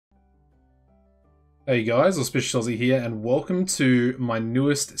Hey guys, Auspicious Tech here, and welcome to my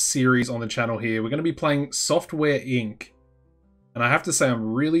newest series on the channel here. We're going to be playing Software Inc. And I have to say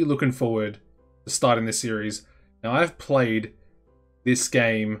I'm really looking forward to starting this series. Now, I've played this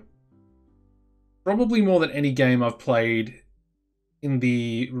game probably more than any game I've played in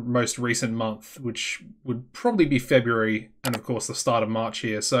the most recent month, which would probably be February, and of course the start of March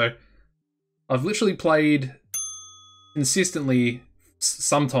here. So, I've literally played consistently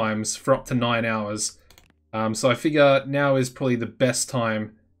sometimes for up to 9 hours. So I figure now is probably the best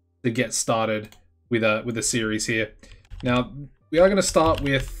time to get started with a series here. Now, we are going to start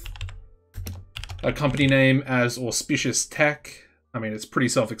with a company name as Auspicious Tech. I mean, it's pretty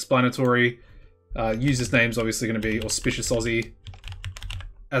self-explanatory. User's name's obviously going to be Auspicious Aussie,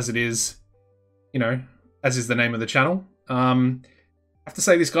 as it is, you know, as is the name of the channel. I have to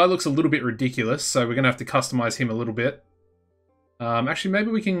say this guy looks a little bit ridiculous, so we're going to have to customize him a little bit. Actually,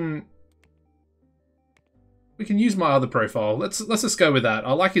 maybe we can use my other profile. Let's just go with that.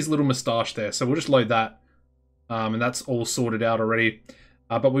 I like his little moustache there, so we'll just load that, and that's all sorted out already.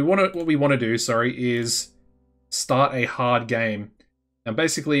 But what we want to do, sorry, is start a hard game. And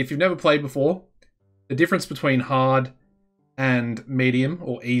basically, if you've never played before, the difference between hard and medium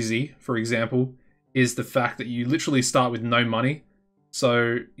or easy, for example, is the fact that you literally start with no money.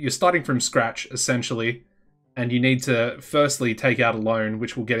 So you're starting from scratch essentially, and you need to firstly take out a loan,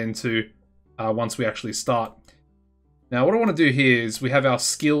 which we'll get into once we actually start. Now, what I want to do here is we have our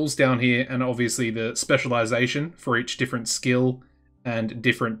skills down here, and obviously the specialization for each different skill and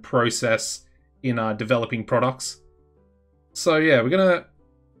different process in developing products. So yeah, we're gonna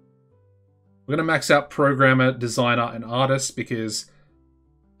max out programmer, designer, and artist because,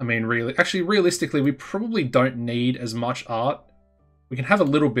 I mean, realistically, we probably don't need as much art. We can have a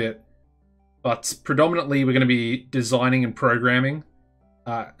little bit, but predominantly we're going to be designing and programming,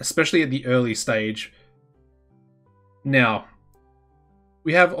 especially at the early stage. Now,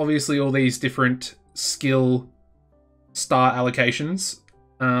 we have obviously all these different skill star allocations,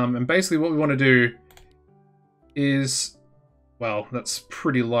 and basically what we want to do is, well, that's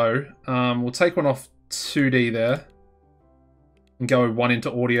pretty low. We'll take one off 2D there and go one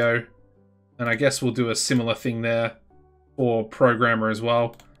into audio, and I guess we'll do a similar thing there for programmer as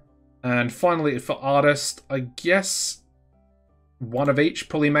well. And finally, for artist, I guess one of each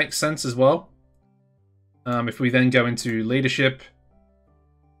probably makes sense as well. If we then go into leadership,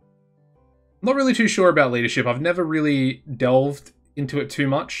 I'm not really too sure about leadership. I've never really delved into it too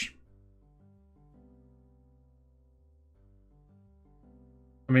much.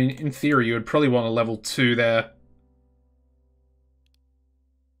 I mean, in theory, you would probably want a level 2 there.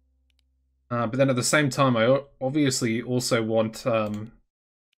 But then at the same time, I obviously also want...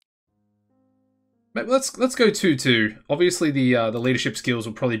 let's go 2-2. Obviously, the leadership skills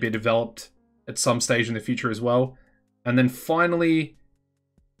will probably be developed at some stage in the future as well. And then finally,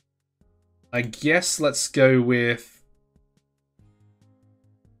 I guess let's go with...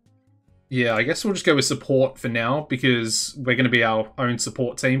 yeah, I guess we'll just go with support for now, because we're going to be our own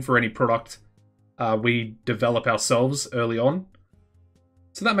support team for any product we develop ourselves early on.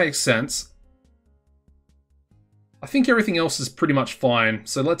 So that makes sense. I think everything else is pretty much fine.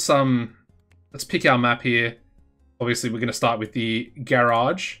 So let's pick our map here. Obviously, we're going to start with the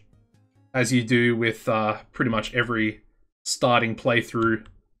garage, as you do with pretty much every starting playthrough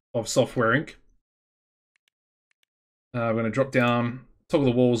of Software Inc. We're going to drop down, toggle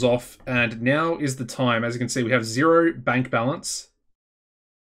the walls off, and now is the time. As you can see, we have 0 bank balance.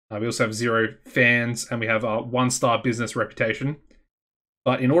 We also have 0 fans, and we have a 1-star business reputation.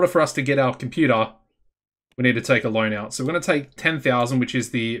 But in order for us to get our computer, we need to take a loan out. So we're going to take 10,000, which is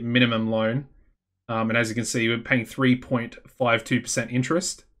the minimum loan. And as you can see, we're paying 3.52%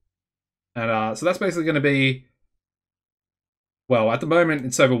 interest. And so that's basically going to be, well, at the moment,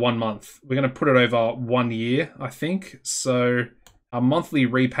 it's over 1 month. We're going to put it over 1 year, I think. So our monthly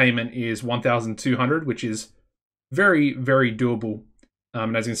repayment is 1,200, which is very, very doable.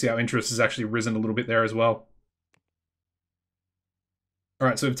 And as you can see, our interest has actually risen a little bit there as well. All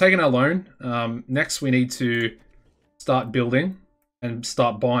right, so we've taken our loan. Next, we need to start building and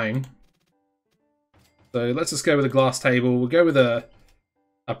start buying. So let's just go with a glass table. We'll go with a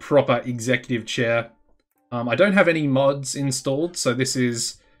proper executive chair. I don't have any mods installed, so this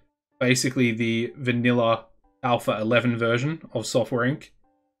is basically the vanilla Alpha 11 version of Software Inc.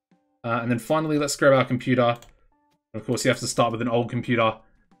 And then finally, let's grab our computer. Of course, you have to start with an old computer,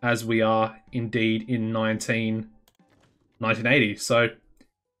 as we are indeed in 1980. So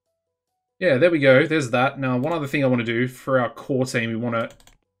yeah, there we go. There's that. Now, one other thing I want to do for our core team, we want to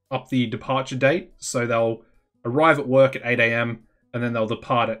up the departure date. So they'll arrive at work at 8 AM, and then they'll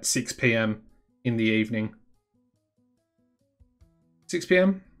depart at 6 PM. in the evening. 6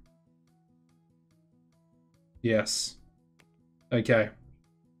 p.m.? Yes. Okay.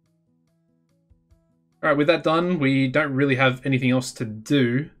 Alright, with that done, we don't really have anything else to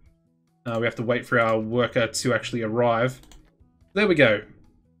do. We have to wait for our worker to actually arrive. There we go.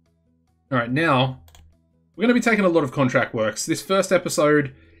 Alright, now, we're going to be taking a lot of contract works. This first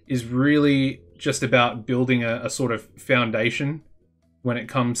episode is really just about building a sort of foundation when it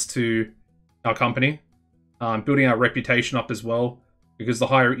comes to our company. Building our reputation up as well, because the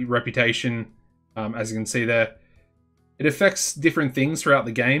higher reputation, as you can see there, it affects different things throughout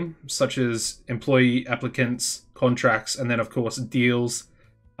the game, such as employee applicants, contracts, and then of course deals.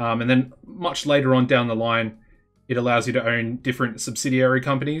 And then much later on down the line, it allows you to own different subsidiary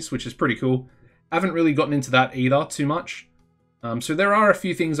companies, which is pretty cool. I haven't really gotten into that either too much. So there are a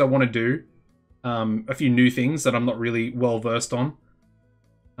few things I want to do. A few new things that I'm not really well versed on.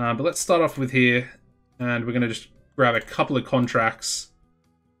 But let's start off with here, and we're going to just grab a couple of contracts.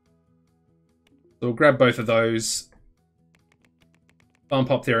 So we'll grab both of those. Bump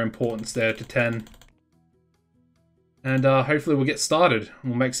up their importance there to 10. And hopefully we'll get started.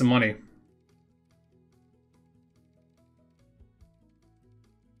 We'll make some money.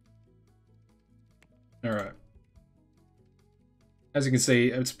 Alright. As you can see,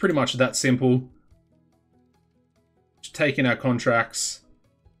 it's pretty much that simple. Just take in our contracts.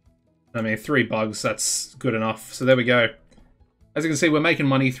 I mean, 3 bugs, that's good enough. So there we go. As you can see, we're making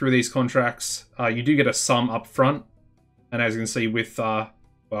money through these contracts. You do get a sum up front. And as you can see with, well,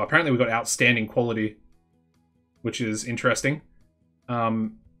 apparently we've got outstanding quality, which is interesting.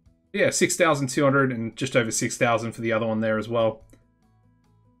 Yeah, 6,200 and just over 6,000 for the other one there as well.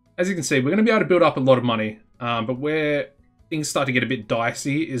 As you can see, we're going to be able to build up a lot of money. But where things start to get a bit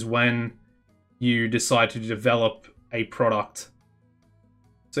dicey is when you decide to develop a product.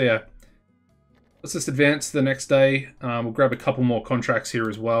 So yeah, let's just advance to the next day. We'll grab a couple more contracts here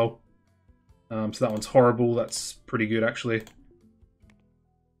as well. So that one's horrible. That's pretty good, actually.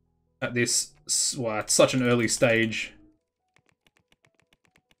 At this, well, at such an early stage,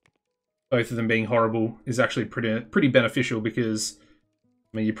 both of them being horrible is actually pretty beneficial, because,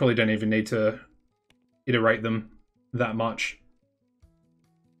 I mean, you probably don't even need to iterate them that much.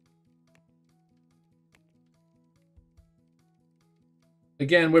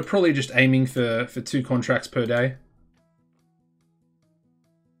 Again, we're probably just aiming for 2 contracts per day.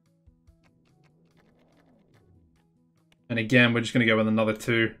 And again, we're just going to go with another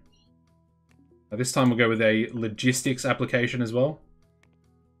 2. This time we'll go with a logistics application as well.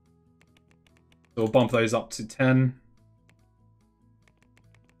 So we'll bump those up to 10.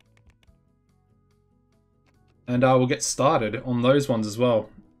 And we'll get started on those ones as well.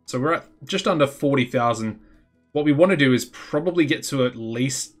 So we're at just under 40,000. What we want to do is probably get to at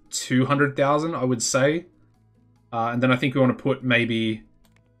least 200,000, I would say. And then I think we want to put maybe,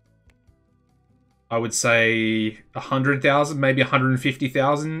 I would say 100,000, maybe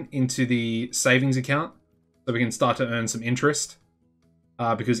 150,000 into the savings account, so we can start to earn some interest.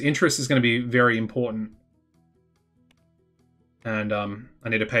 Because interest is going to be very important. And I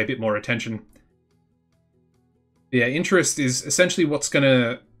need to pay a bit more attention. Yeah, interest is essentially what's going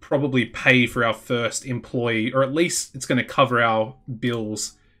to probably pay for our first employee, or at least it's going to cover our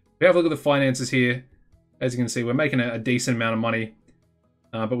bills. We have a look at the finances here. As you can see, we're making a decent amount of money.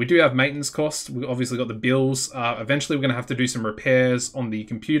 But we do have maintenance costs. We've obviously got the bills. Eventually, we're going to have to do some repairs on the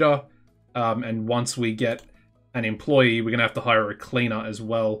computer. And once we get an employee, we're going to have to hire a cleaner as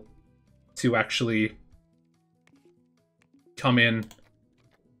well to actually come in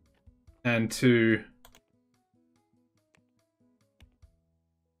and to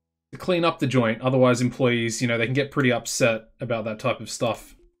clean up the joint. Otherwise, employees, you know, they can get pretty upset about that type of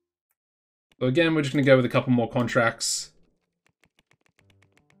stuff. So again, we're just going to go with a couple more contracts.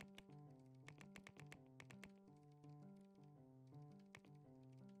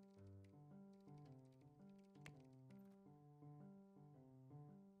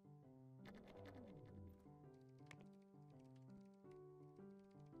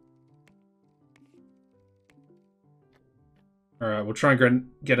 Alright, we'll try and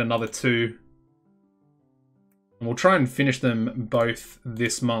get another 2. And we'll try and finish them both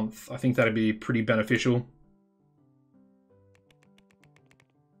this month. I think that'd be pretty beneficial.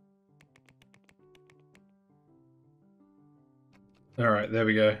 Alright, there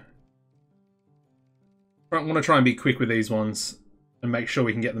we go. I want to try and be quick with these ones and make sure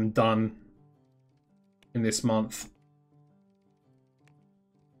we can get them done in this month.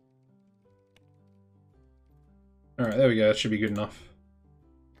 Alright, there we go. That should be good enough.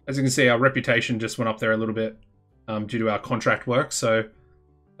 As you can see, our reputation just went up there a little bit due to our contract work, so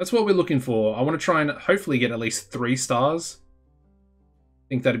That's what we're looking for. I want to try and hopefully get at least 3 stars. I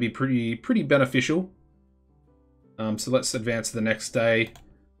think that'd be pretty beneficial. So let's advance to the next day.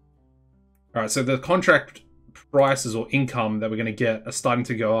 All right, so the contract prices or income that we're going to get are starting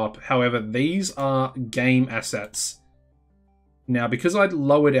to go up. However, these are game assets. Now, because I'd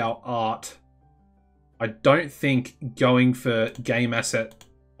lowered our art, I don't think going for game asset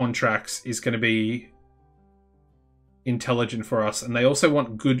contracts is going to be intelligent for us. And they also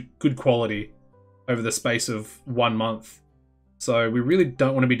want good quality over the space of 1 month. So we really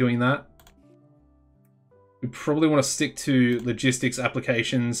don't want to be doing that. We probably want to stick to logistics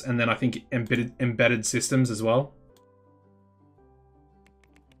applications and then I think embedded systems as well.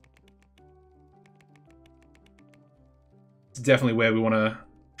 It's definitely where we want to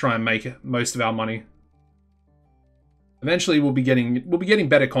try and make most of our money. Eventually we'll be getting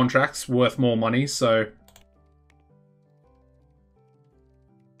better contracts worth more money, so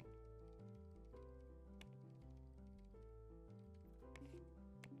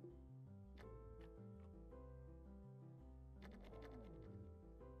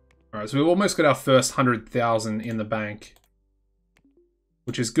alright, so we've almost got our first 100,000 in the bank,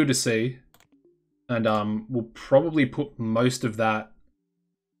 which is good to see. And we'll probably put most of that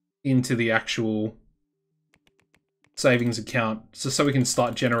into the actual savings account so we can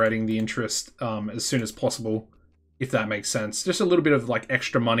start generating the interest as soon as possible, if that makes sense. Just a little bit of like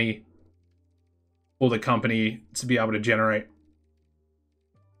extra money for the company to be able to generate.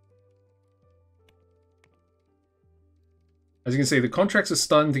 As you can see, the contracts are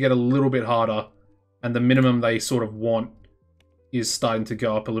starting to get a little bit harder, and the minimum they sort of want is starting to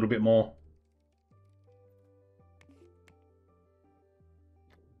go up a little bit more.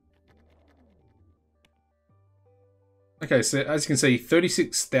 Okay, so as you can see,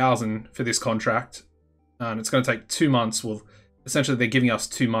 36,000 for this contract, and it's going to take 2 months. Well, essentially they're giving us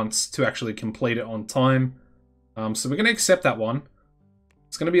 2 months to actually complete it on time. So we're going to accept that one.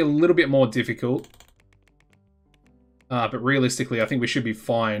 It's going to be a little bit more difficult, but realistically, I think we should be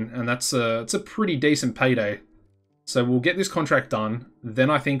fine, and it's a pretty decent payday. So we'll get this contract done.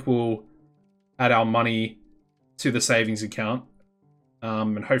 Then I think we'll add our money to the savings account,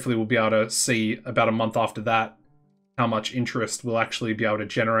 and hopefully we'll be able to see about a month after that how much interest we'll actually be able to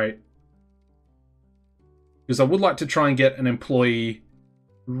generate. Because I would like to try and get an employee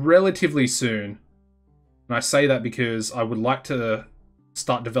relatively soon. And I say that because I would like to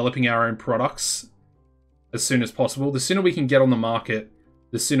start developing our own products as soon as possible. The sooner we can get on the market,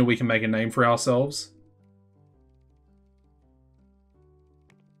 the sooner we can make a name for ourselves.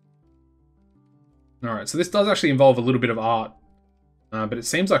 Alright, so this does actually involve a little bit of art, but it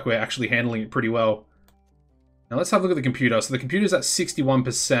seems like we're actually handling it pretty well. Now let's have a look at the computer. So the computer's at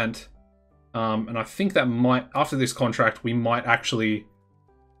 61%, and I think that might, after this contract, we might actually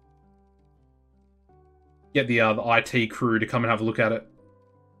get the IT crew to come and have a look at it.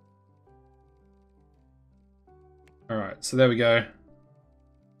 Alright, so there we go.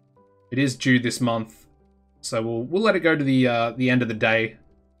 It is due this month, so we'll let it go to the end of the day.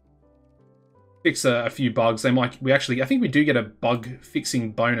 Fix a few bugs. I think we do get a bug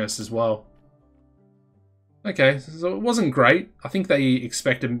fixing bonus as well. Okay, so it wasn't great. I think they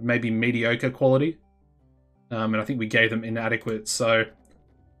expected maybe mediocre quality. And I think we gave them inadequate, so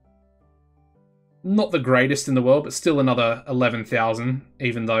not the greatest in the world, but still another 11,000,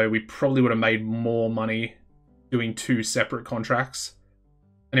 even though we probably would have made more money doing 2 separate contracts.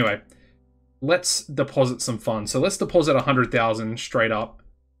 Anyway, let's deposit some funds. So let's deposit 100,000 straight up.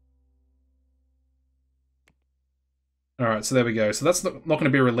 Alright, so there we go. So that's not going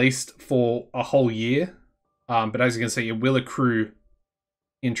to be released for a whole year. But as you can see, it will accrue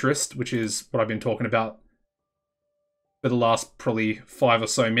interest, which is what I've been talking about for the last probably 5 or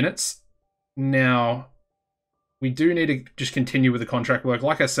so minutes. Now, we do need to just continue with the contract work.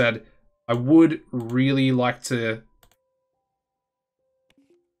 Like I said, I would really like to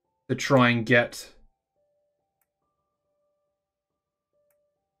try and get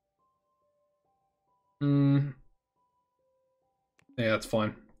yeah, that's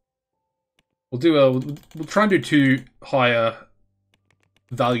fine. We'll try and do 2 higher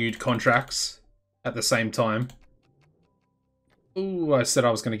valued contracts at the same time. Ooh, I said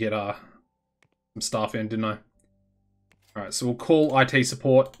I was going to get some staff in, didn't I? Alright, so we'll call IT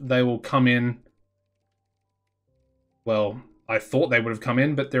support. They will come in. Well, I thought they would have come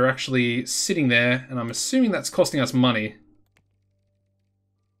in, but they're actually sitting there, and I'm assuming that's costing us money.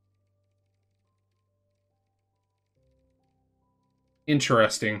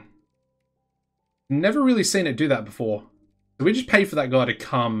 Interesting. Never really seen it do that before. So we just paid for that guy to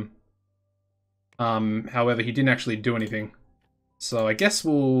come. However, he didn't actually do anything. So I guess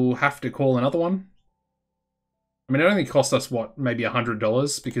we'll have to call another one. I mean, it only cost us, what, maybe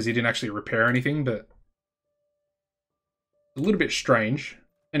 $100 because he didn't actually repair anything, but a little bit strange.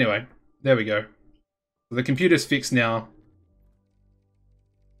 Anyway, there we go. So the computer's fixed now.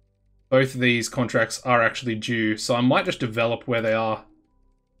 Both of these contracts are actually due, so I might just develop where they are.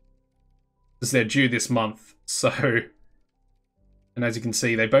 Because they're due this month, so... And as you can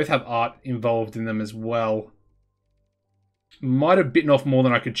see, they both have art involved in them as well. Might have bitten off more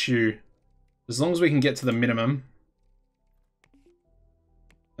than I could chew. As long as we can get to the minimum.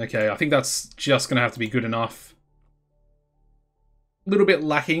 Okay, I think that's just going to have to be good enough. A little bit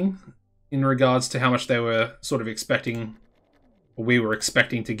lacking in regards to how much they were sort of expecting, or we were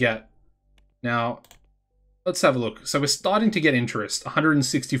expecting to get. Now, let's have a look. So we're starting to get interest,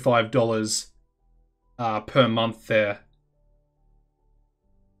 $165 per month there,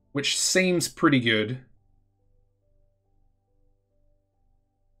 which seems pretty good.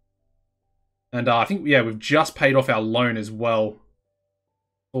 And I think, yeah, we've just paid off our loan as well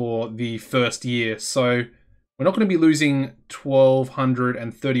for the first year. So we're not going to be losing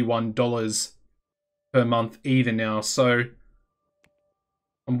 $1,231 per month either now. So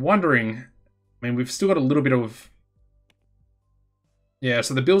I'm wondering, I mean, we've still got a little bit of... Yeah,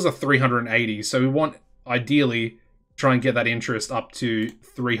 so the bills are $380. So we want, ideally, try and get that interest up to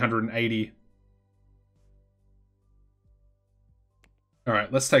 $380.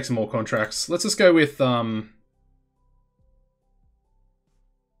 Alright, let's take some more contracts. Let's just go with... I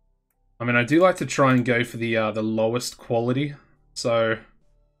mean, I do like to try and go for the lowest quality. So...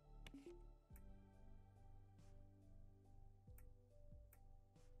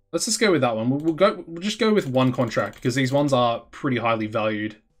 let's just go with that one. We'll just go with one contract because these ones are pretty highly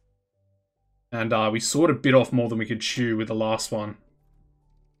valued. And we sort of bit off more than we could chew with the last one.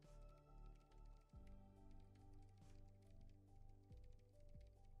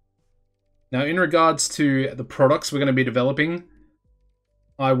 Now, in regards to the products we're going to be developing,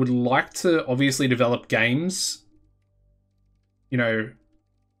 I would like to obviously develop games. You know,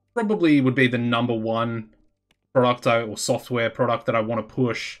 probably would be the #1 product or software product that I want to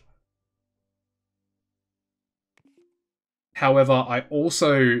push. However, I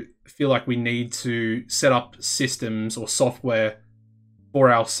also feel like we need to set up systems or software for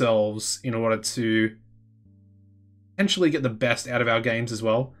ourselves in order to potentially get the best out of our games as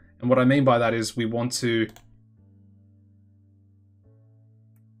well. And what I mean by that is we want to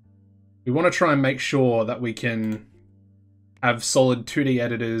try and make sure that we can have solid 2D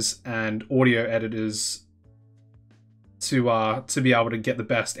editors and audio editors to be able to get the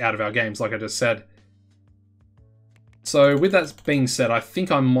best out of our games, like I just said. So with that being said, I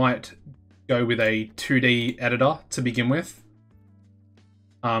think I might go with a 2D editor to begin with,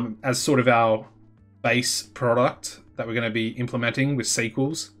 as sort of our base product that we're going to be implementing with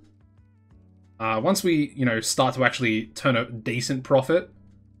sequels. Once we, start to actually turn a decent profit,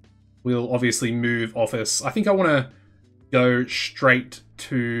 we'll obviously move Office. I think I want to go straight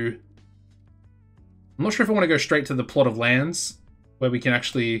to... I'm not sure if I want to go straight to the plot of lands, where we can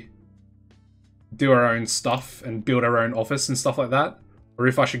actually do our own stuff and build our own office and stuff like that, or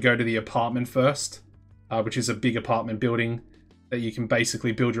if I should go to the apartment first, which is a big apartment building that you can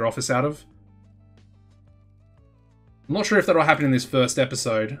basically build your office out of. I'm not sure if that'll happen in this first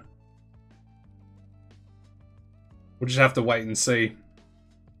episode. We'll just have to wait and see.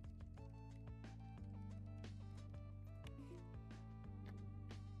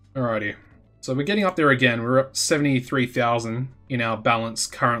 Alrighty. So we're getting up there again. We're up 73,000 in our balance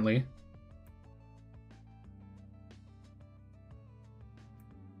currently.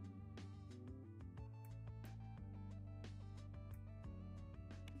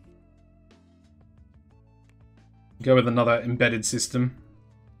 Go with another embedded system.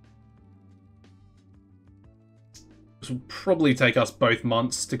 This will probably take us both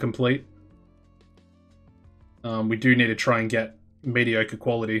months to complete. We do need to try and get mediocre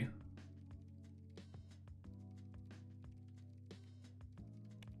quality.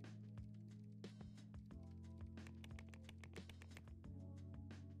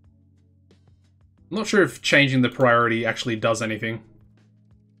 I'm not sure if changing the priority actually does anything.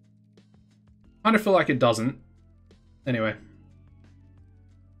 I kind of feel like it doesn't. Anyway.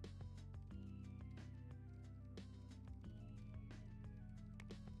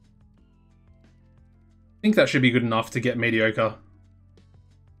 I think that should be good enough to get mediocre.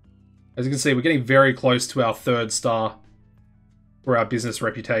 As you can see, we're getting very close to our 3rd star for our business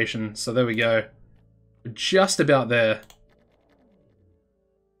reputation. So there we go. We're just about there.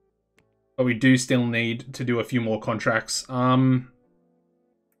 But we do still need to do a few more contracts.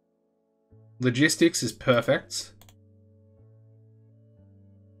 Logistics is perfect.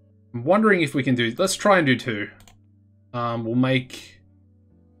 I'm wondering if we can do... Let's try and do 2. We'll make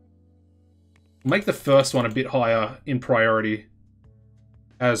the first one a bit higher in priority,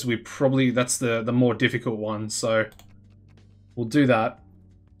 as we probably... That's the more difficult one, so we'll do that.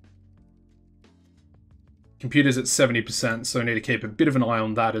 Computer's at 70%, so I need to keep a bit of an eye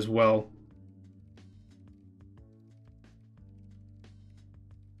on that as well.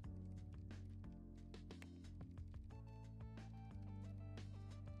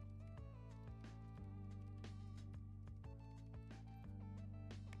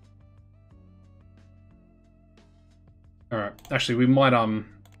 Alright, actually we might,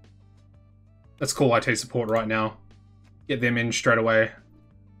 let's call IT support right now. Get them in straight away.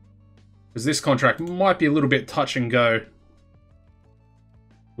 Because this contract might be a little bit touch and go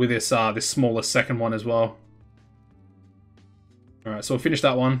with this this smaller second one as well. Alright, so we'll finish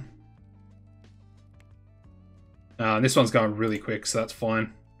that one. This one's going really quick, so that's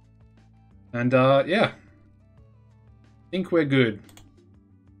fine. And yeah. I think we're good.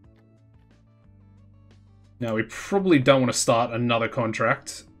 Now, we probably don't want to start another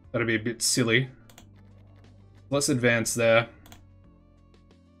contract. That'd be a bit silly. Let's advance there.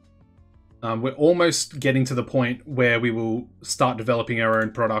 We're almost getting to the point where we will start developing our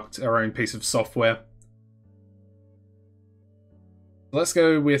own product, our own piece of software. Let's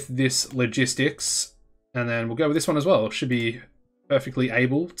go with this logistics, and then we'll go with this one as well. Should be perfectly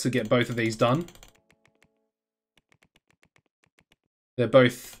able to get both of these done. They're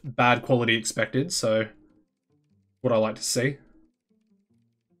both bad quality expected, so what I like to see.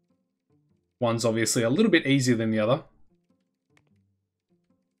 One's obviously a little bit easier than the other.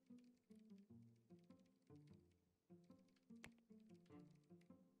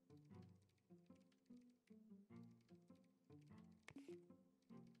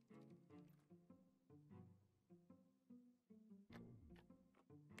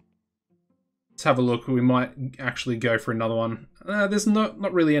 Let's have a look. We might actually go for another one. There's not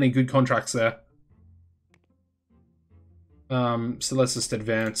really any good contracts there. So let's just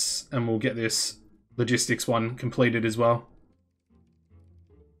advance, and we'll get this logistics one completed as well.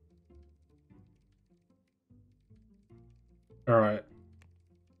 Alright.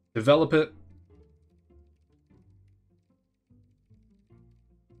 Develop it.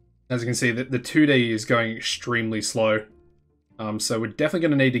 As you can see, the 2D is going extremely slow. So we're definitely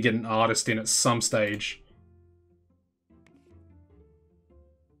going to need to get an artist in at some stage.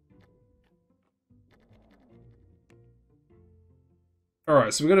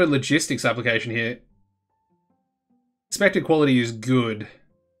 Alright, so we've got a logistics application here. Expected quality is good.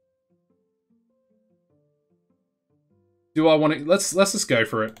 Do I want to... Let's just go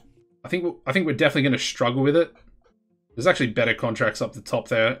for it. I think we're definitely going to struggle with it. There's actually better contracts up the top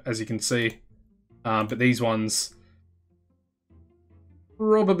there, as you can see. But these ones...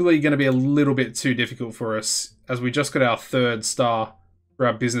 probably going to be a little bit too difficult for us, as we just got our 3rd star for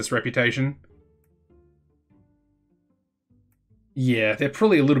our business reputation. Yeah, they're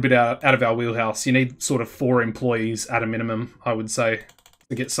probably a little bit out of our wheelhouse. You need sort of 4 employees at a minimum, I would say,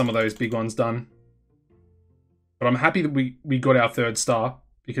 to get some of those big ones done. But I'm happy that we got our 3rd star,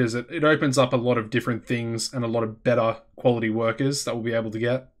 because it opens up a lot of different things and a lot of better quality workers that we'll be able to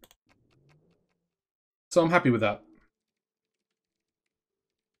get. So I'm happy with that.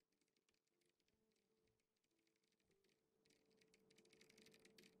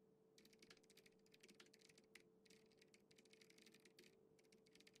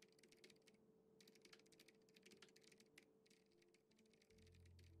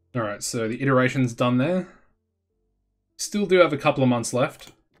 Alright, so the iteration's done there. Still do have a couple of months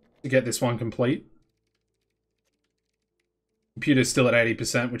left to get this one complete. Computer's still at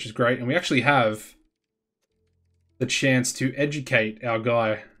 80%, which is great. And we actually have the chance to educate our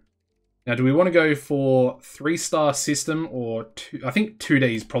guy. Now, do we want to go for 3-star system or 2? I think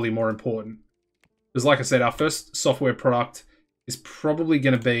 2D is probably more important. Because like I said, our first software product is probably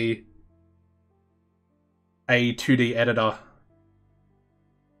going to be a 2D editor.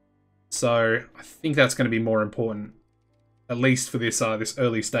 So I think that's going to be more important, at least for this this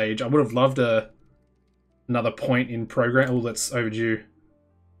early stage. I would have loved another point in program. Oh, that's overdue.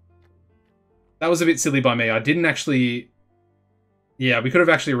 That was a bit silly by me. I didn't actually... Yeah, we could have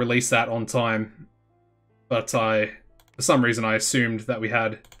actually released that on time, but for some reason I assumed that we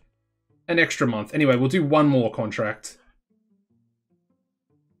had an extra month. Anyway, we'll do one more contract.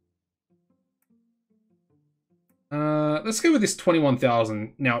 Let's go with this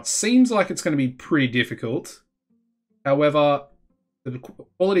 21,000. Now, it seems like it's going to be pretty difficult. However, the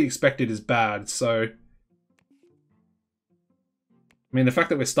quality expected is bad, so... I mean, the fact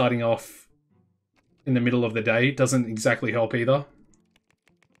that we're starting off in the middle of the day doesn't exactly help either.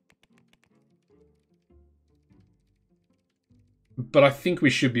 but I think we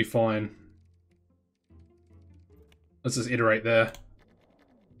should be fine. Let's just iterate there.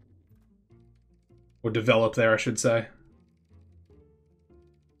 Or develop there, I should say.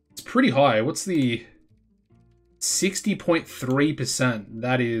 It's pretty high. What's the... 60.3%.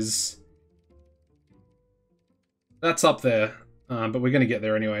 That is... That's up there. But we're going to get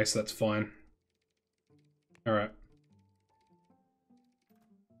there anyway, so that's fine. Alright.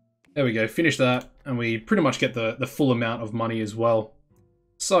 There we go. Finish that. And we pretty much get the full amount of money as well.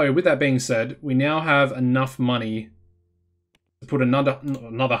 So, with that being said, we now have enough money to put another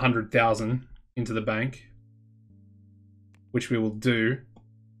 100,000 into the bank, which we will do.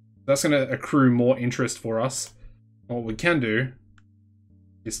 That's going to accrue more interest for us. And what we can do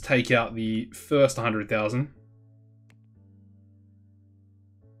is take out the first 100,000.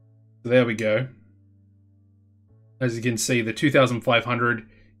 So there we go. As you can see, the 2,500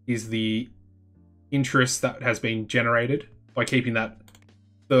 is the interest that has been generated by keeping that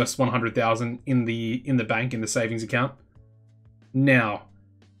first 100,000 in the bank, in the savings account. Now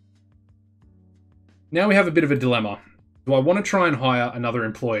we have a bit of a dilemma. Do I want to try and hire another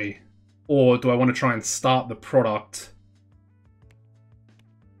employee? Or do I want to try and start the product?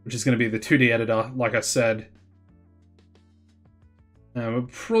 Which is going to be the 2D editor, like I said. We'll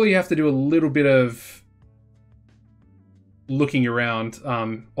probably have to do a little bit of looking around.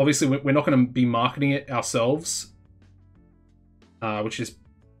 Obviously, we're not going to be marketing it ourselves. Which is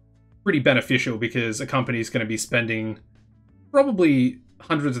pretty beneficial because a company is going to be spending probably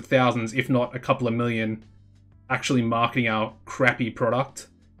hundreds of thousands, if not a couple of million, actually marketing our crappy product.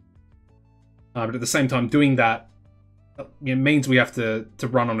 But at the same time, doing that it means we have to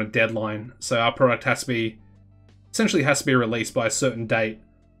run on a deadline. So our product essentially has to be released by a certain date,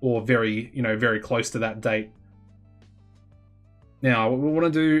 or very close to that date. Now, what we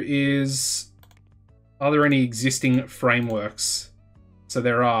want to do is, are there any existing frameworks? So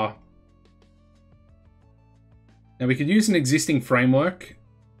there are. Now we could use an existing framework.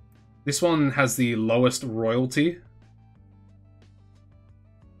 This one has the lowest royalty.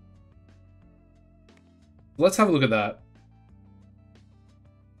 Let's have a look at that.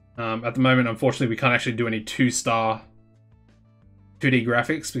 At the moment, unfortunately, we can't actually do any 2-star 2D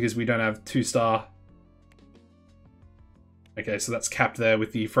graphics because we don't have 2-star. Okay, so that's capped there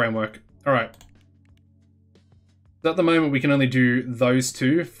with the framework. All right. So at the moment, we can only do those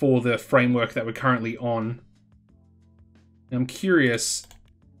two for the framework that we're currently on. Now, I'm curious,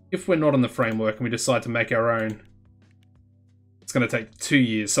 if we're not on the framework and we decide to make our own, it's going to take 2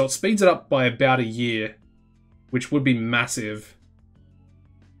 years. So it speeds it up by about a year, which would be massive.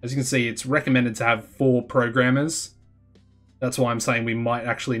 As you can see, it's recommended to have 4 programmers. That's why I'm saying we might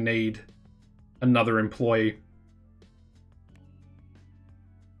actually need another employee.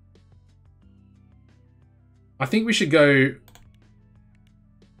 I think we should go...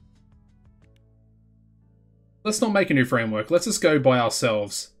 Let's not make a new framework. Let's just go by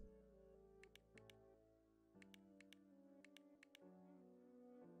ourselves.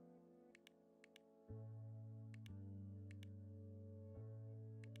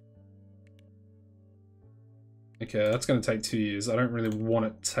 Okay, that's going to take 2 years. I don't really want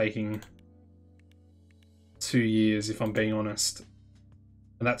it taking 2 years, if I'm being honest.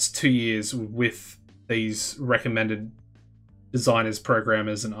 And that's 2 years with these recommended designers,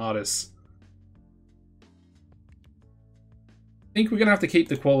 programmers, and artists. I think we're going to have to keep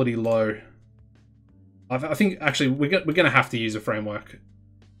the quality low. I think, actually, we're going to have to use a framework.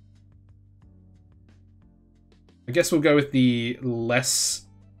 I guess we'll go with the less,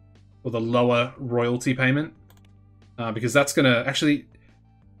 or the lower royalty payment. Because that's going to, actually,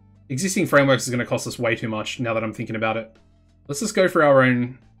 existing frameworks is going to cost us way too much now that I'm thinking about it. Let's just go for our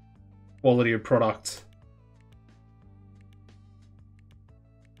own quality of product.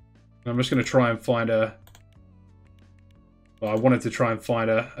 I'm just going to try and find a... Well, I wanted to try and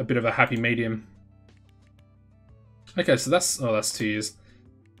find a bit of a happy medium. Okay, so that's... Oh, that's 2 years.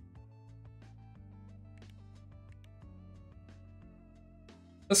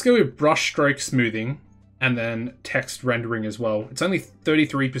 Let's go with brush stroke smoothing and then text rendering as well. It's only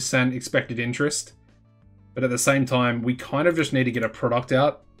 33% expected interest, but at the same time, we kind of just need to get a product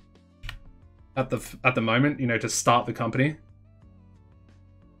out at the moment, you know, to start the company.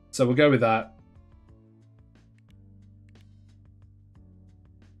 So we'll go with that.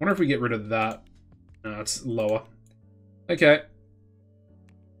 I wonder if we get rid of that. No, it's lower. Okay.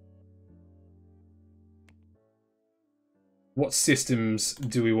 What systems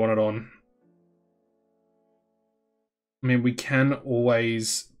do we want it on? I mean, we can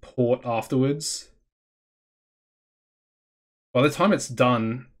always port afterwards. By the time it's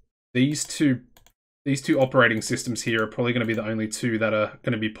done, these two these two operating systems here are probably going to be the only two that are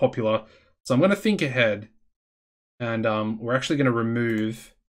going to be popular. So I'm going to think ahead, and we're actually going to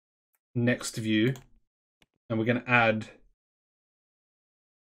remove next view, and we're going to add,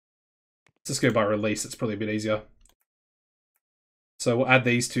 let's just go by release, it's probably a bit easier. So we'll add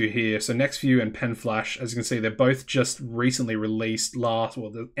these two here. So next view and pen flash, as you can see, they're both just recently released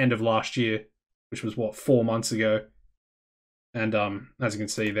the end of last year, which was what, 4 months ago. And as you can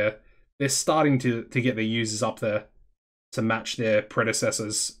see, they're starting to get their users up there to match their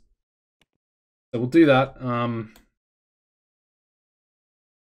predecessors. So we'll do that.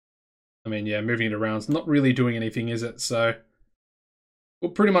 I mean, yeah, moving it around is not really doing anything, is it? So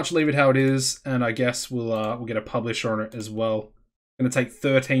we'll pretty much leave it how it is, and I guess we'll get a publisher on it as well. Going to take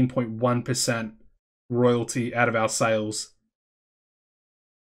 13.1% royalty out of our sales.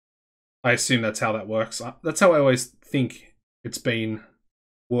 I assume that's how that works. That's how I always think it's been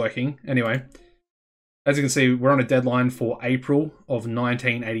working. Anyway, as you can see, we're on a deadline for April of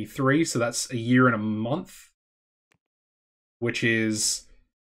 1983, so that's a year and a month, which is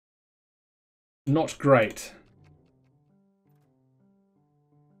not great.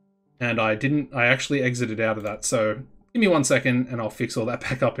 And I actually exited out of that, so give me 1 second and I'll fix all that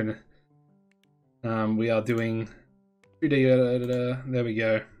back up in. We are doing 2D, there we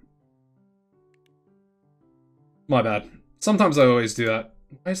go. My bad. Sometimes I always do that.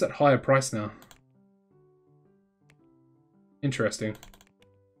 Why is that higher price now? Interesting.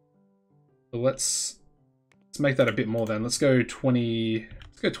 So let's make that a bit more then. Let's go 20,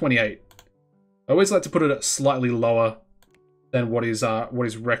 let's go 28. I always like to put it at slightly lower than what is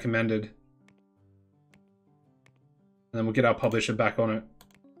recommended. And then we'll get our publisher back on it.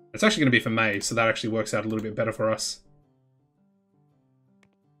 It's actually going to be for May, so that actually works out a little bit better for us.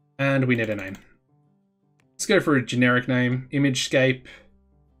 And we need a name. Let's go for a generic name, ImageScape.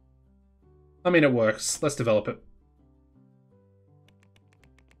 I mean, it works. Let's develop it.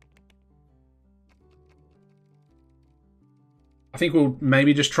 I think we'll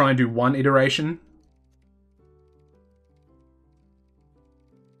maybe just try and do one iteration.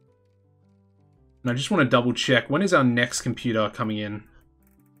 And I just want to double check, when is our next computer coming in?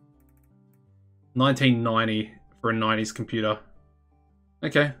 1990 for a 90s computer.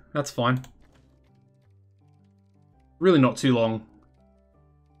 Okay, that's fine. Really not too long.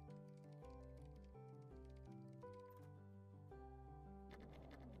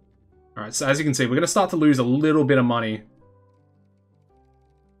 Alright, so as you can see, we're going to start to lose a little bit of money.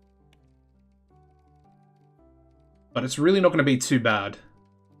 But it's really not going to be too bad.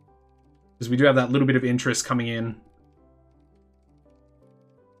 Because we do have that little bit of interest coming in.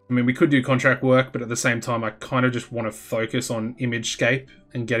 I mean, we could do contract work, but at the same time, I kind of just want to focus on ImageScape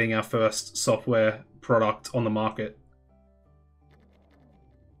and getting our first software product on the market.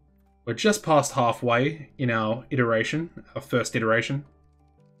 We're just past halfway in our iteration, our first iteration.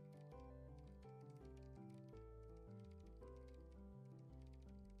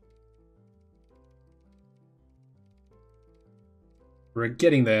 We're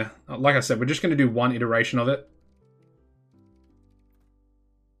getting there. Like I said, we're just going to do one iteration of it.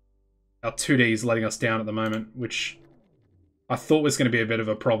 Our 2D is letting us down at the moment, which I thought was going to be a bit of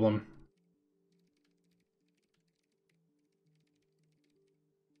a problem.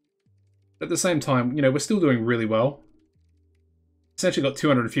 At the same time, you know, we're still doing really well. Essentially got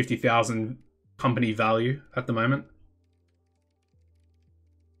 250,000 company value at the moment.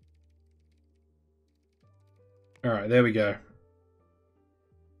 All right, there we go.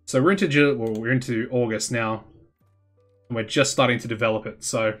 So we're into August now, and we're just starting to develop it.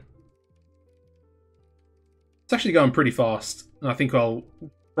 So it's actually going pretty fast, and I think we'll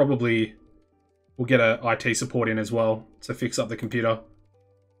get a IT support in as well to fix up the computer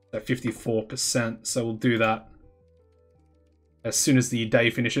at 54%. So we'll do that as soon as the day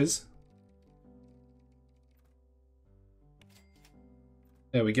finishes.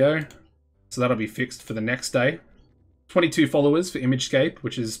 There we go. So that'll be fixed for the next day. 22 followers for ImageScape,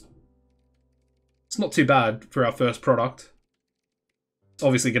 which is, it's not too bad for our first product. It's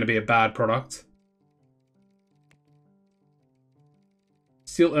obviously going to be a bad product.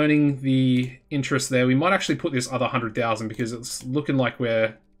 Still earning the interest there. We might actually put this other 100,000 because it's looking like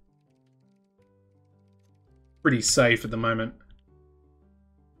we're pretty safe at the moment.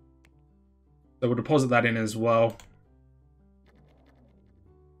 So we'll deposit that in as well.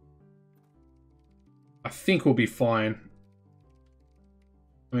 I think we'll be fine.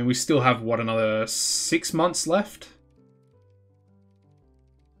 I mean, we still have, what, another 6 months left?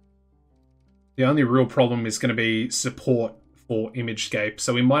 The only real problem is going to be support for ImageScape.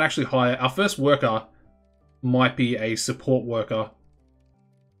 So we might actually hire... Our first worker might be a support worker.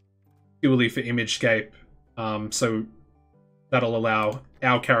 purely for ImageScape. So that'll allow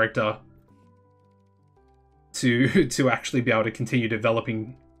our character to actually be able to continue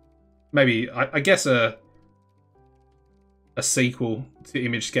developing, maybe I guess a sequel to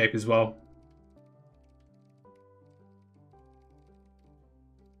ImageScape as well.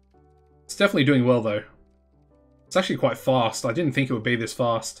 It's definitely doing well though. It's actually quite fast. I didn't think it would be this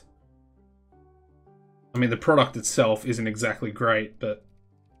fast. I mean, the product itself isn't exactly great, but...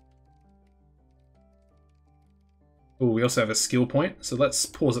 Oh, we also have a skill point, so let's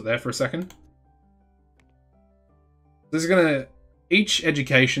pause it there for a second. This is gonna... Each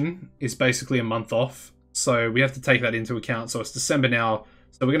education is basically a month off, so we have to take that into account. So it's December now,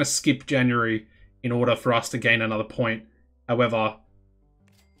 so we're gonna skip January in order for us to gain another point. However,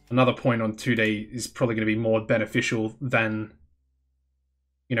 another point on 2D is probably going to be more beneficial than,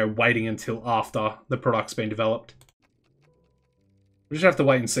 you know, waiting until after the product's been developed. We just have to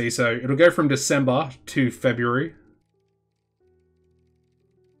wait and see. So it'll go from December to February.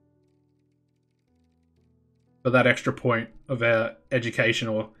 But that extra point of our education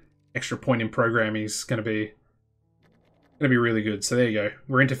or extra point in programming is going to be really good. So there you go.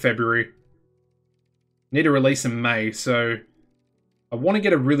 We're into February. Need a release in May, so I want to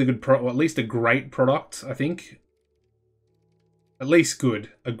get a really good product, or at least a great product, I think. At least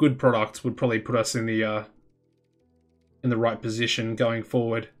good. A good product would probably put us in the right position going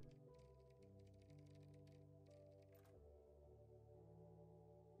forward.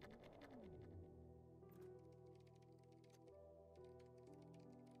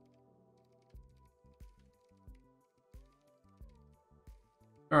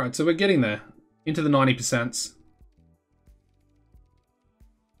 Alright, so we're getting there. Into the 90%.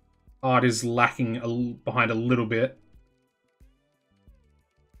 Art is lacking behind a little bit.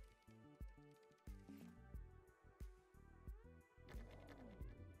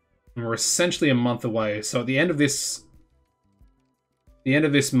 And we're essentially a month away. So at the end of this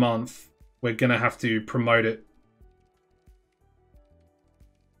month, we're gonna have to promote it.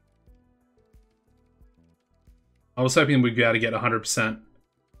 I was hoping we'd be able to get 100%.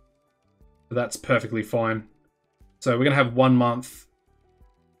 But that's perfectly fine. So we're gonna have 1 month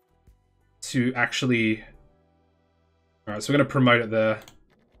to actually... Alright, so we're going to promote it there.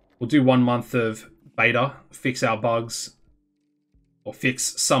 We'll do 1 month of beta, fix our bugs. Or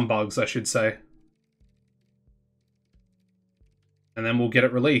fix some bugs, I should say. And then we'll get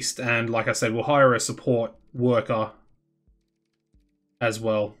it released. And like I said, we'll hire a support worker as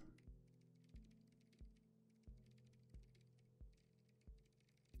well.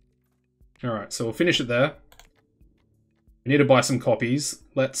 Alright, so we'll finish it there. We need to buy some copies.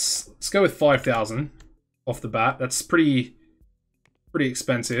 Let's go with 5,000 off the bat. That's pretty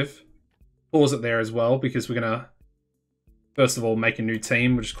expensive. Pause it there as well, because we're gonna first of all make a new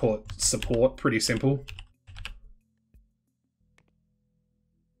team. We'll just call it support. Pretty simple.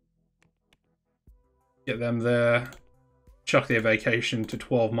 Get them there. Chuck their vacation to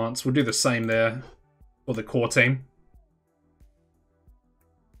 12 months. We'll do the same there for the core team.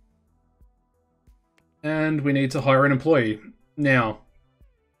 And we need to hire an employee. Now,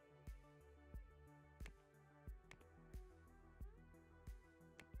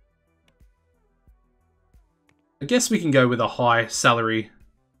 I guess we can go with a high salary.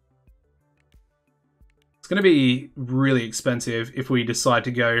 It's going to be really expensive if we decide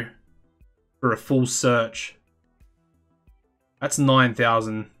to go for a full search. That's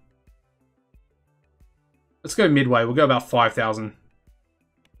 9,000. Let's go midway. We'll go about 5,000.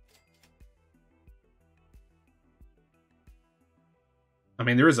 I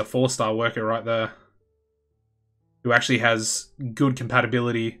mean, there is a 4-star worker right there who actually has good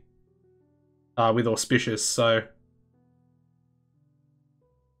compatibility with Auspicious, so...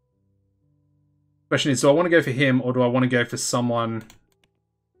 Question is, do I want to go for him, or do I want to go for someone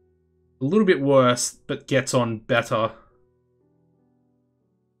a little bit worse, but gets on better? I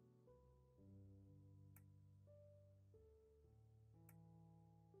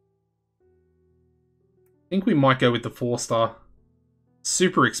think we might go with the 4-star.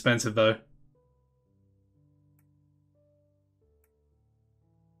 Super expensive, though.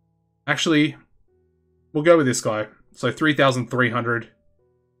 Actually, we'll go with this guy. So 3,300.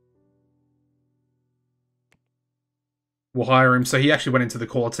 We'll hire him. So he actually went into the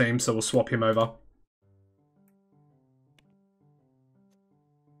core team, so we'll swap him over.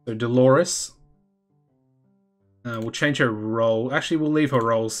 So Dolores. We'll change her role. Actually, we'll leave her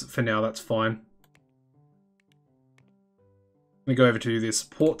roles for now. That's fine. We go over to the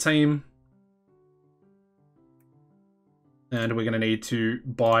support team. And we're going to need to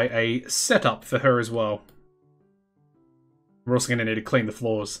buy a setup for her as well. We're also going to need to clean the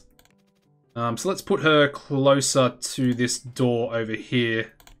floors. So let's put her closer to this door over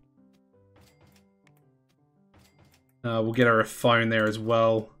here. We'll get her a phone there as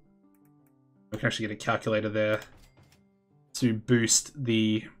well. We can actually get a calculator there to boost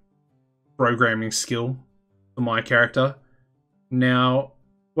the programming skill for my character. Now,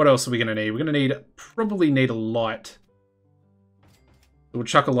 what else are we going to need? We're going to probably need a light. So we'll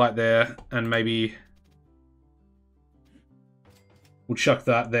chuck a light there, and maybe we'll chuck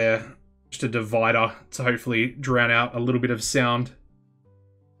that there. Just a divider to hopefully drown out a little bit of sound.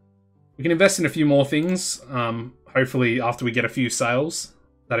 We can invest in a few more things. Hopefully after we get a few sales.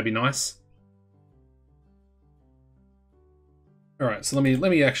 That'd be nice. Alright, so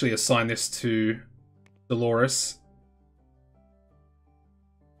let me actually assign this to Dolores.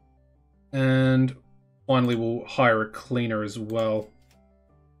 And finally we'll hire a cleaner as well.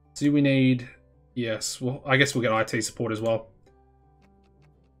 Do we need... Yes, well, I guess we'll get IT support as well.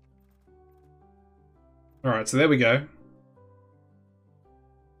 Alright, so there we go.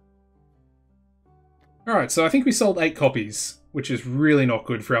 Alright, so I think we sold 8 copies, which is really not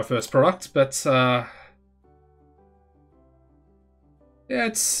good for our first product, but yeah,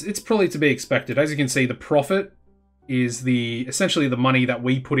 it's probably to be expected. As you can see, the profit is essentially the money that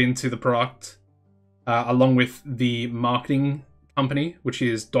we put into the product, along with the marketing company, which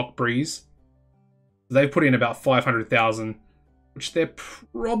is Doc Breeze. They've put in about 500,000, which they're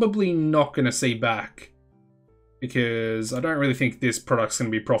probably not going to see back, because I don't really think this product's going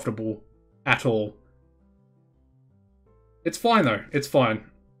to be profitable at all. It's fine though. It's fine.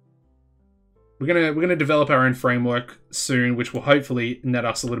 We're gonna develop our own framework soon, which will hopefully net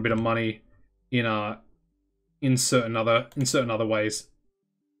us a little bit of money in certain other ways.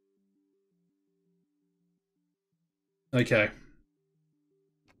 Okay.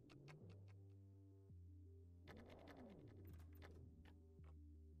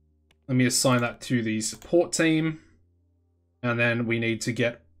 Let me assign that to the support team, and then we need to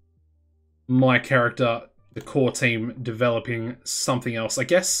get my character, the core team, developing something else. I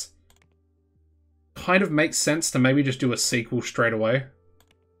guess kind of makes sense to maybe just do a sequel straight away.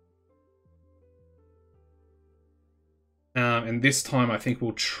 And this time I think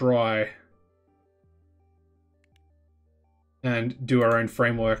we'll try and do our own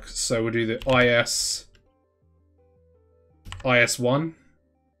framework. So we'll do the IS1,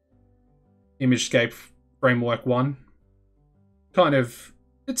 ImageScape Framework 1. Kind of,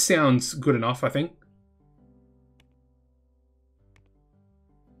 it sounds good enough, I think.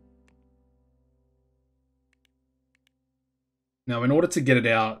 Now, in order to get it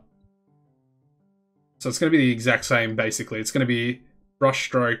out, so it's going to be the exact same, basically. It's going to be brush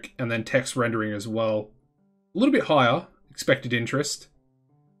stroke and then text rendering as well. A little bit higher, expected interest.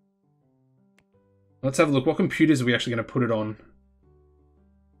 Let's have a look. What computers are we actually going to put it on?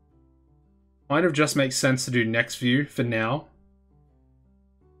 Kind of just makes sense to do next view for now.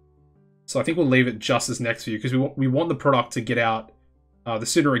 So I think we'll leave it just as next view, because we want the product to get out. The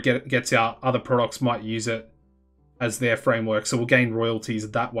sooner it gets out, other products might use it as their framework, so we'll gain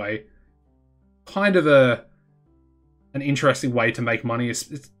royalties that way. Kind of an interesting way to make money.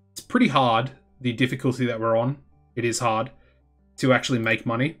 It's pretty hard, the difficulty that we're on. It is hard to actually make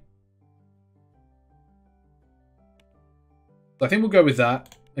money. So I think we'll go with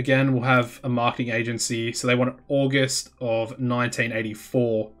that. Again, we'll have a marketing agency, so they want it August of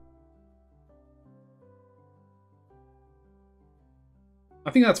 1984. I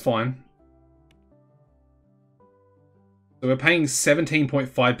think that's fine. So we're paying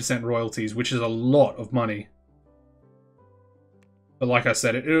 17.5% royalties, which is a lot of money. But like I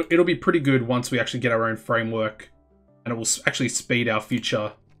said, it'll be pretty good once we actually get our own framework, and it will actually speed our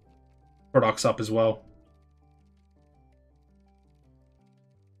future products up as well.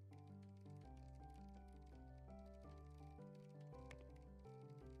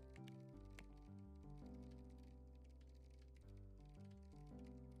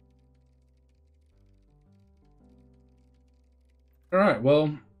 Alright,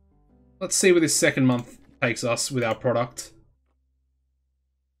 well, let's see where this second month takes us with our product.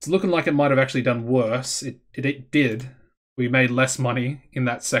 It's looking like it might have actually done worse. It did. We made less money in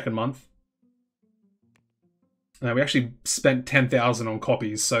that second month. We actually spent 10,000 on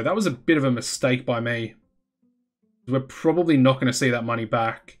copies, so that was a bit of a mistake by me. We're probably not going to see that money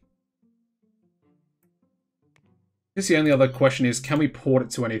back. I guess the only other question is, can we port it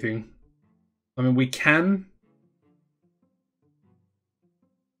to anything? I mean, we can.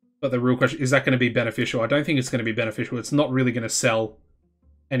 But the real question, is that going to be beneficial? I don't think it's going to be beneficial. It's not really going to sell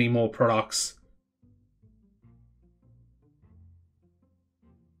any more products.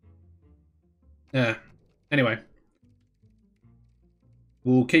 Yeah. Anyway.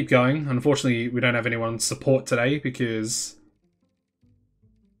 we'll keep going. Unfortunately, we don't have anyone support today because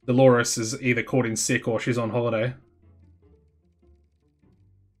Dolores is either caught in sick or she's on holiday.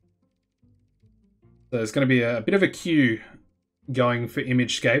 So there's going to be a bit of a queue going for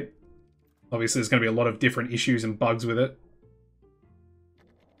ImageScape. Obviously, there's going to be a lot of different issues and bugs with it.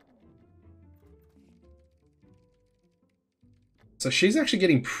 So she's actually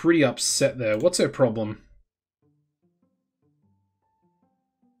getting pretty upset there. What's her problem?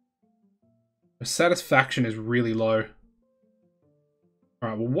 Her satisfaction is really low.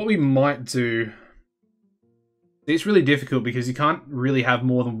 Alright, well what we might do... It's really difficult because you can't really have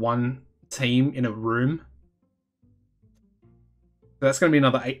more than one team in a room. So that's going to be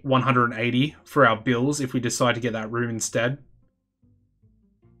another 180 for our bills if we decide to get that room instead.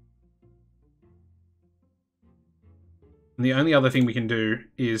 And the only other thing we can do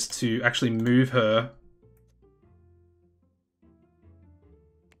is to actually move her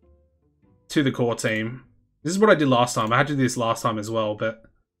to the core team. This is what I did last time. I had to do this last time as well, but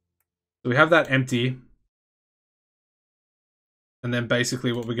so we have that empty. And then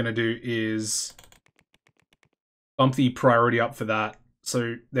basically what we're going to do is bump the priority up for that.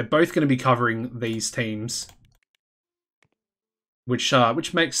 So they're both going to be covering these teams, which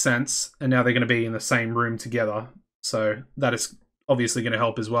makes sense. And now they're going to be in the same room together. So that is obviously going to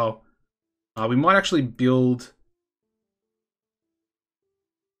help as well. We might actually build...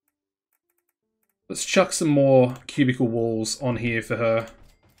 Let's chuck some more cubicle walls on here for her.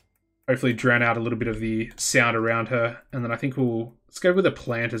 Hopefully drown out a little bit of the sound around her. And then I think let's go with a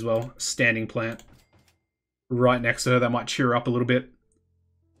plant as well. A standing plant. Right next to her. That might cheer her up a little bit.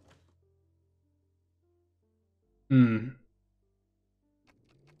 So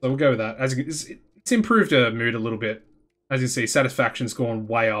we'll go with that. It's improved her mood a little bit. As you see, satisfaction's gone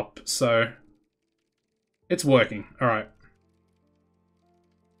way up. So it's working. Alright.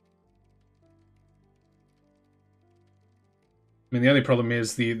 I mean, the only problem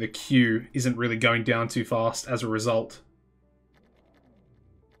is the queue isn't really going down too fast as a result.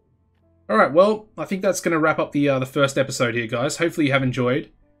 Alright, well, I think that's going to wrap up the first episode here, guys. Hopefully you have enjoyed.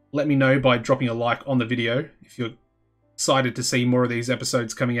 Let me know by dropping a like on the video if you're excited to see more of these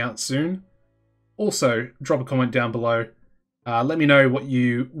episodes coming out soon. Also, drop a comment down below. Let me know what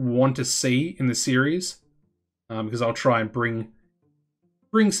you want to see in the series, because I'll try and bring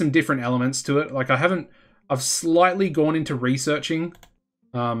some different elements to it. Like, I've slightly gone into researching.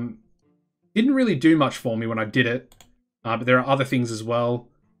 Didn't really do much for me when I did it, but there are other things as well.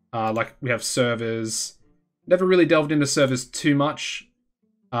 Like we have servers. Never really delved into servers too much.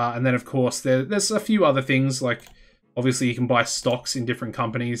 And then of course there's a few other things, like obviously you can buy stocks in different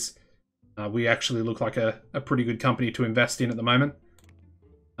companies. We actually look like a pretty good company to invest in at the moment.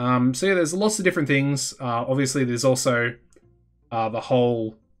 So yeah, there's lots of different things. Obviously there's also the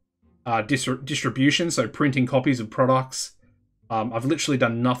whole distribution, so printing copies of products. I've literally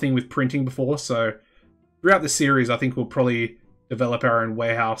done nothing with printing before, so throughout the series I think we'll probably develop our own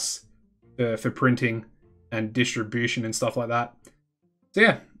warehouse for printing and distribution and stuff like that. So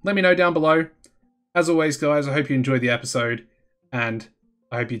yeah, let me know down below. As always, guys, I hope you enjoyed the episode, and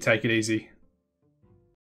I hope you take it easy.